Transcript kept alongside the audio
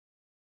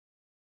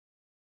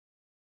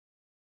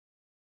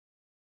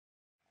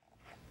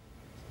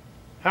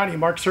Howdy,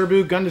 Mark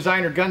Serbu, gun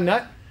designer, gun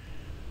nut.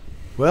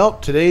 Well,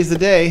 today's the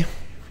day.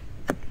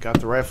 Got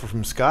the rifle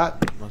from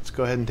Scott. Let's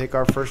go ahead and take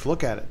our first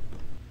look at it.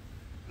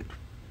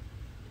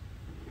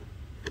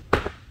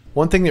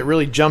 One thing that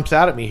really jumps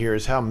out at me here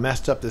is how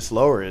messed up this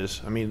lower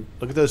is. I mean,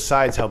 look at those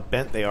sides, how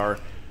bent they are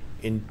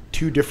in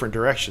two different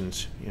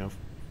directions, you know,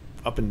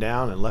 up and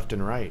down and left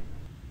and right.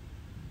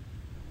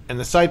 And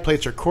the side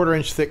plates are 1/4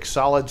 inch thick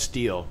solid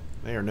steel.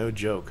 They are no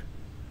joke.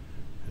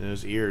 And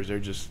those ears, they're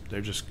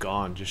just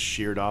gone, just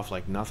sheared off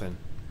like nothing.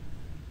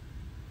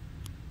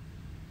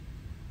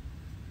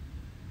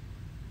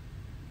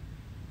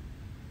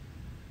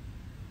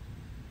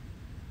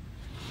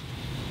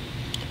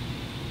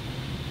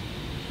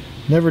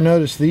 Never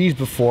noticed these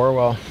before.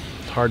 Well,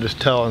 hard to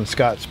tell in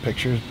Scott's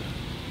pictures.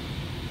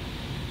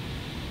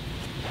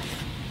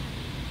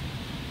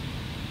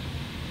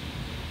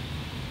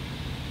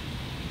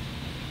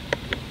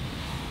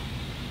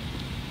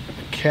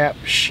 The cap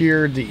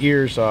sheared the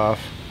ears off.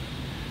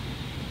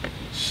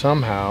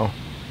 Somehow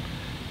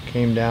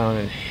came down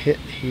and hit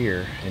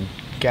here and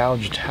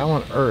gouged. How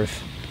on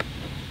earth?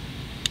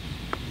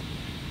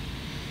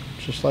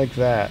 Just like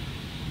that.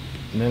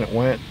 And then it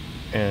went,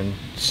 and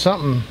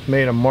something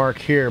made a mark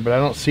here, but I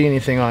don't see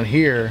anything on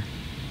here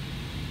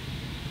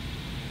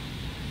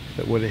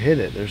that would have hit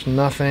it. There's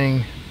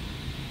nothing,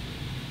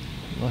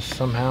 unless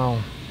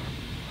somehow,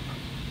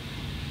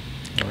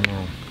 I don't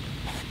know.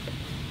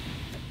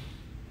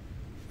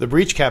 The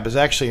breech cap is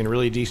actually in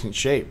really decent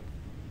shape.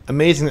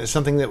 Amazing that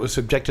something that was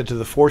subjected to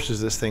the forces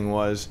this thing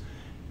was,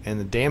 and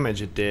the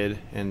damage it did,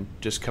 and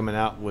just coming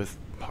out with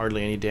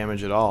hardly any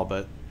damage at all.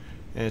 But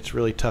it's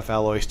really tough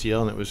alloy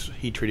steel, and it was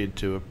heat treated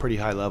to a pretty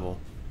high level.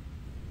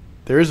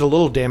 There is a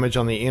little damage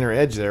on the inner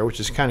edge there,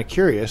 which is kind of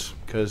curious,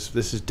 because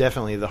this is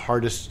definitely the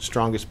hardest,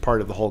 strongest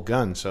part of the whole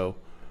gun. So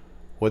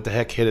what the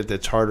heck hit it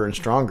that's harder and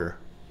stronger?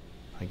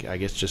 I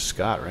guess just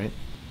Scott, right?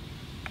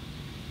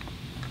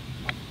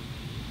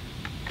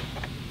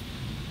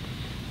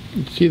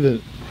 You see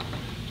the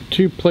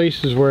two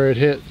places where it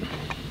hit.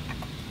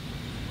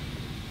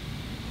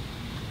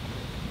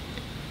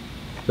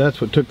 That's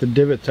what took the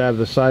divots out of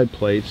the side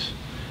plates,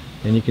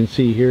 and you can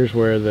see here's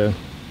where the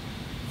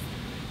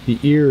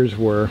ears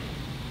were,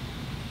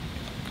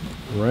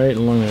 right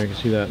along there. You can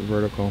see that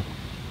vertical.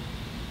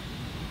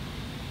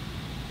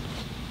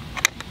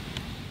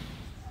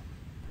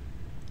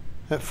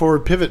 That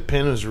forward pivot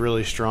pin is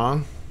really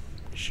strong,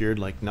 sheared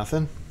like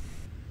nothing.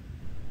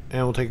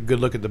 And we'll take a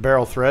good look at the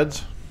barrel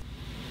threads.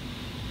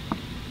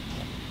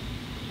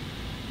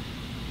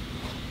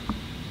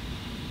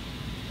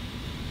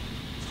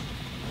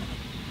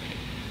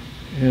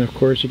 And of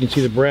course you can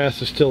see the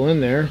brass is still in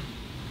there.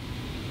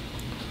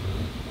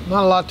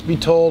 Not a lot to be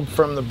told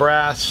from the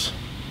brass.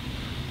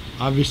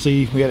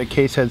 Obviously we had a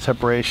case head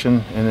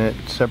separation, and it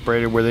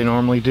separated where they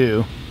normally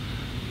do,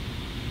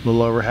 a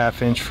little over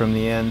 1/2 inch from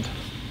the end.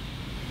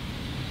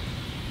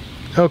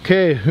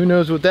 Okay, who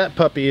knows what that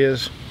puppy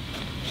is?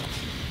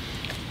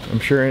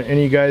 I'm sure any of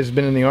you guys have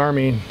been in the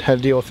Army, had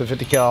to deal with the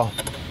 50 cal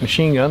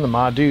machine gun, the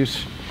Ma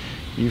Deuce.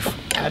 You've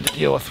had to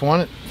deal with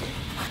one at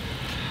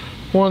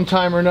one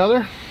time or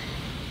another.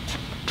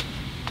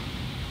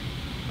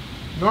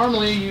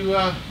 Normally you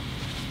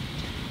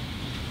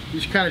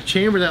just kind of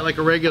chamber that like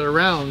a regular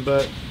round,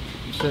 but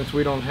since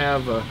we don't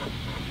have a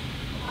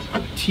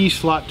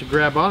T-slot to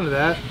grab onto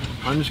that,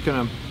 I'm just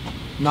going to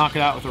knock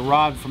it out with a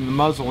rod from the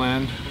muzzle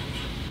end.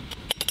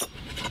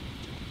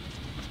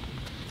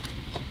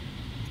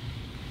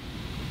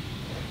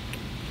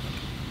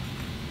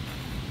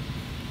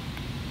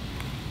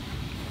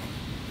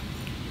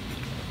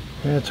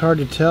 Yeah, it's hard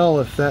to tell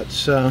if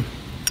that's, it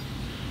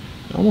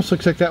almost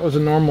looks like that was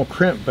a normal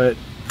crimp, but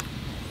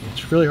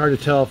it's really hard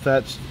to tell if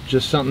that's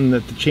just something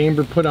that the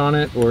chamber put on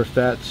it, or if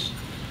that's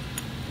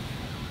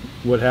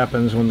what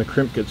happens when the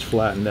crimp gets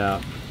flattened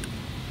out.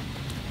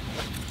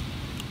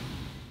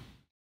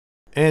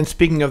 And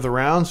speaking of the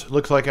rounds, it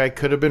looks like I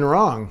could have been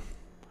wrong.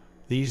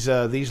 These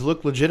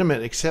look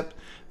legitimate, except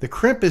the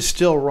crimp is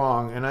still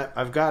wrong, and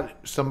I've got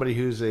somebody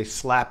who's a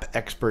slap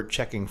expert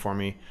checking for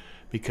me,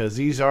 because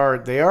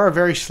they are a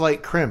very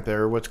slight crimp.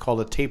 They're what's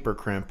called a taper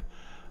crimp,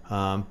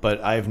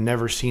 but I've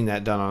never seen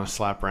that done on a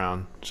slap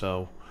round,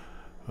 so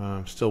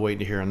I'm still waiting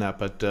to hear on that.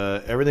 But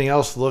everything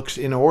else looks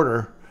in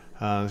order.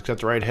 It's got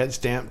the right head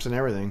stamps and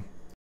everything.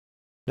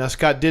 Now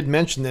Scott did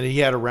mention that he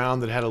had a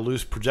round that had a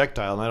loose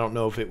projectile, and I don't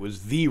know if it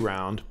was the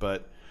round,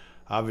 but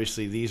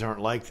obviously these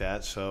aren't like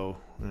that, so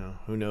you know,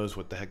 who knows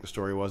what the heck the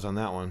story was on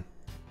that one.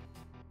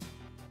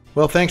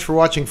 Well, thanks for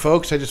watching,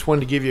 folks. I just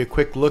wanted to give you a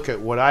quick look at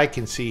what I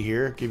can see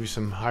here, give you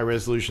some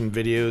high-resolution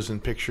videos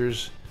and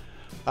pictures.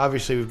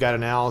 Obviously we've got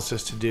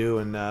analysis to do,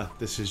 and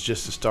this is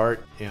just the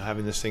start, you know,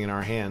 having this thing in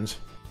our hands.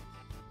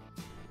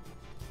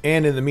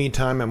 And in the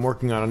meantime, I'm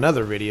working on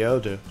another video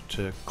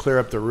to clear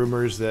up the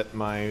rumors that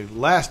my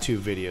last two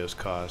videos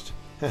caused.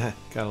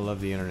 Gotta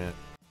love the internet.